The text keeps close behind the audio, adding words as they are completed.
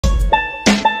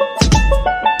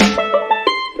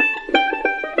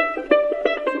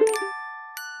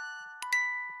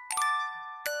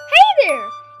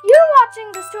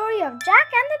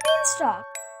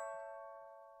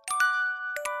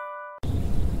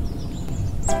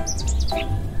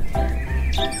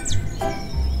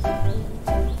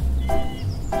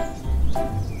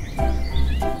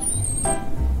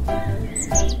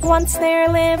Once there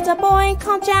lived a boy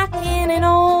called Jack in an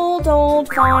old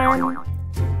farm.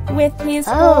 With his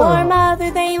poor mother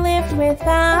they lived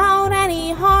without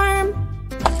any harm.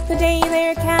 The day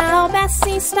their cow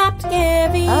Bessie stopped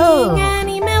giving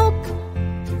any milk,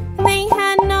 they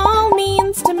had no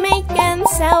means to make and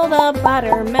sell the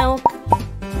buttermilk.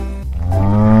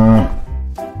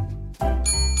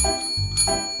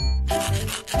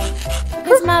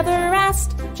 His mother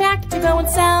asked Jack to go and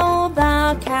sell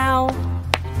the cow.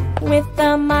 With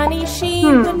the money she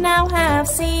would now have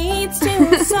seeds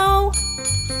to sow.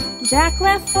 Jack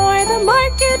left for the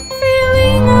market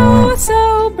feeling oh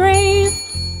so brave.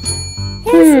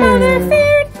 His mother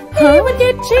feared he would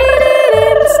get cheated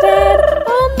instead.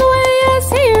 On the way as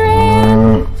he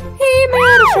ran, he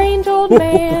met a strange old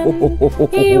man.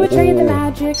 He would trade the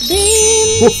magic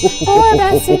beans for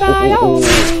Bessie by all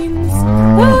means.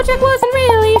 Though Jack wasn't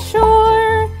really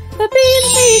sure, the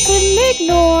beans he couldn't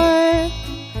ignore.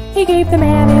 He gave the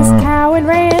man his cow and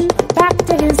ran back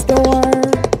to his door.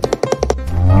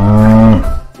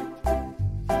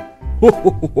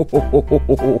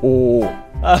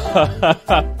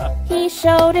 He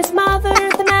showed his mother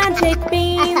the magic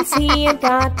beans he had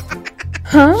got.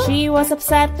 She was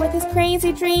upset with his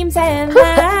crazy dreams and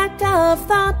lack of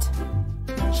thought.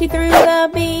 She threw the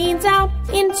beans out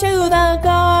into the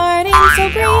garden so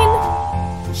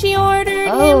green. She ordered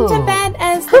him to bed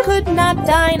as he could not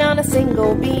dine on a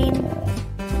single bean.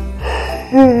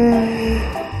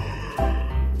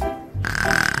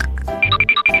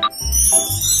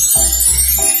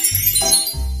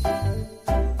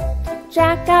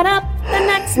 Jack got up the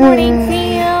next morning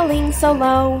feeling so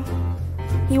low.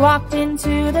 He walked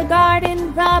into the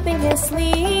garden rubbing his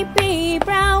sleepy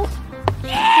brow.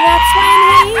 That's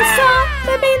when he saw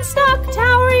the beanstalk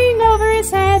towering over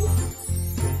his head.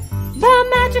 The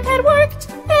magic had worked,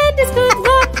 and his good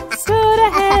luck stood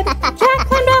ahead. Jack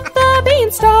climbed up the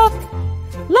beanstalk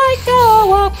like a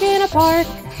walk in a park.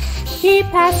 He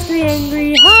passed the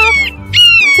angry hawk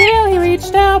till he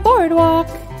reached a boardwalk.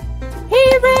 He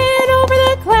ran over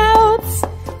the clouds,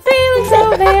 feeling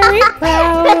so very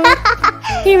proud.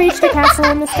 He reached a castle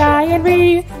in the sky and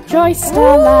rejoiced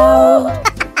aloud.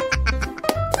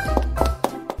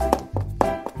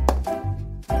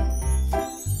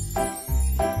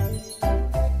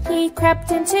 He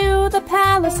crept into the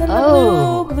palace in the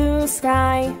blue, blue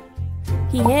sky.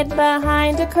 He hid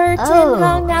behind a curtain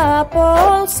hung up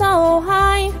oh so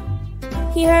high.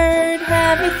 He heard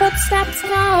heavy footsteps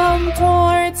come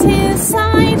towards his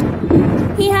side.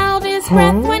 He held his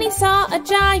breath when he saw a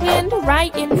giant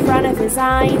right in front of his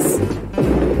eyes.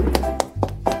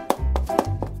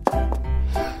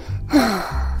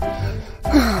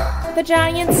 The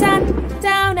giant sat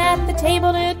down at the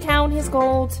table to count his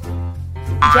gold.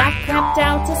 Jack crept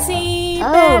out to see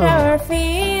better,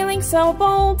 feeling so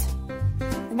bold.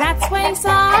 And that's when he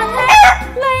saw a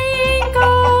hen laying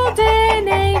golden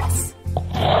eggs.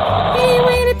 He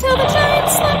waited till the giant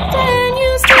slept and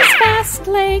used his fast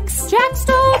legs. Jack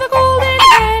stole the golden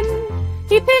hen.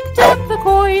 He picked up the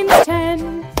coins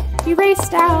 10. He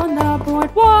raced down the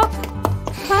boardwalk,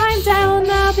 climbed down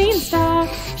the beanstalk.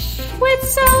 With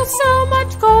so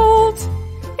much gold,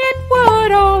 it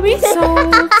would all be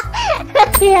sold.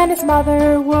 He and his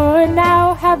mother would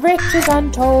now have riches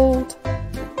untold.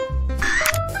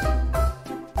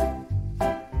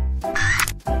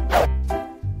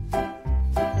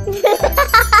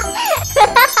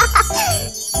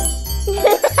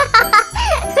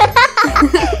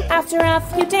 After a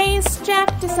few days,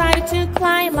 Jack decided to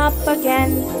climb up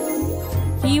again.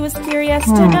 He was curious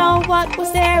to know what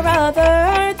was there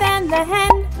other than the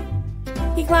hen.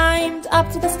 He climbed up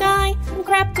to the sky and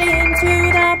crept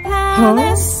into the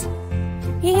palace.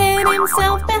 He hid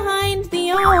himself behind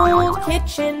the old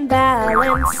kitchen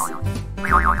balance.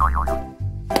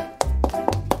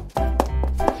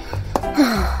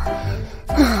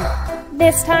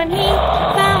 This time he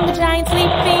found the giant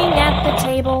sleeping at the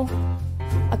table.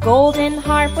 A golden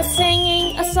harp was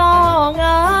singing a song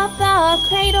of the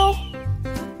cradle.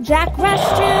 Jack rushed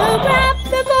to grab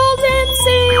the golden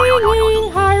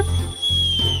singing harp.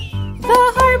 The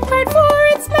harp cried for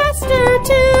its master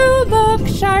to look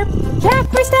sharp.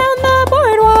 Jack raced down the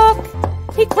boardwalk.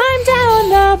 He climbed down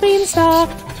the beanstalk.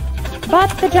 But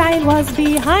the giant was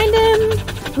behind him,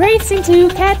 racing to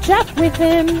catch up with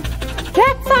him.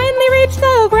 Jack finally reached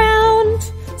the ground,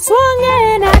 swung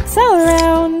an axe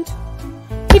around.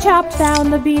 He chopped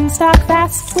down the beanstalk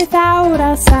fast without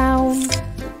a sound.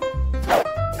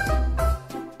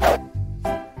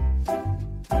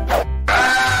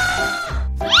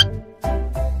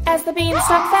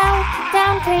 beanstalk fell,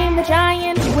 down came the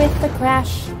giant with a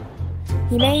crash.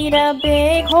 He made a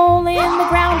big hole in the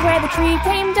ground where the tree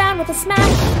came down with a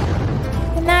smash.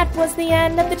 And that was the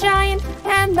end of the giant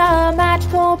and the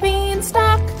magical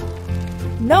beanstalk.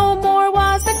 No more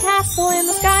was a castle in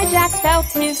the sky, Jack felt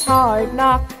his hard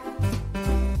knock.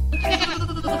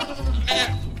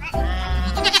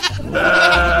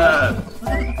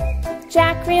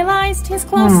 Jack realized his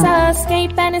close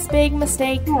escape and his big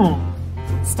mistake.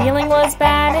 Stealing was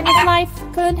bad and his life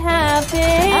could have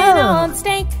been on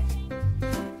stake.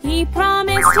 He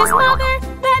promised his mother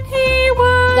that he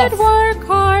would work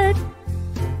hard.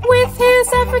 With his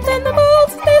efforts and the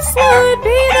moves, this would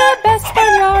be the best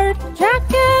barnyard. Jack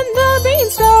and the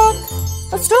Beanstalk,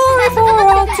 a story for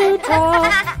all to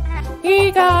talk.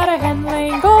 He got a hen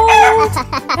laying gold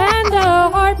and a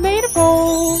heart made of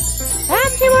gold.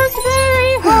 And he worked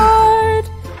very hard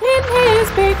in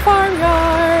his big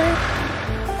farmyard.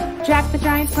 Jack the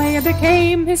Giant Slayer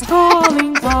became his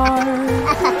calling card.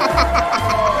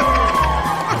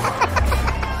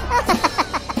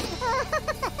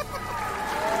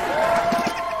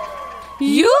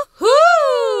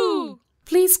 Yoo-hoo!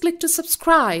 Please click to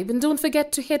subscribe and don't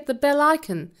forget to hit the bell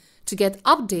icon to get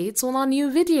updates on our new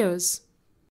videos.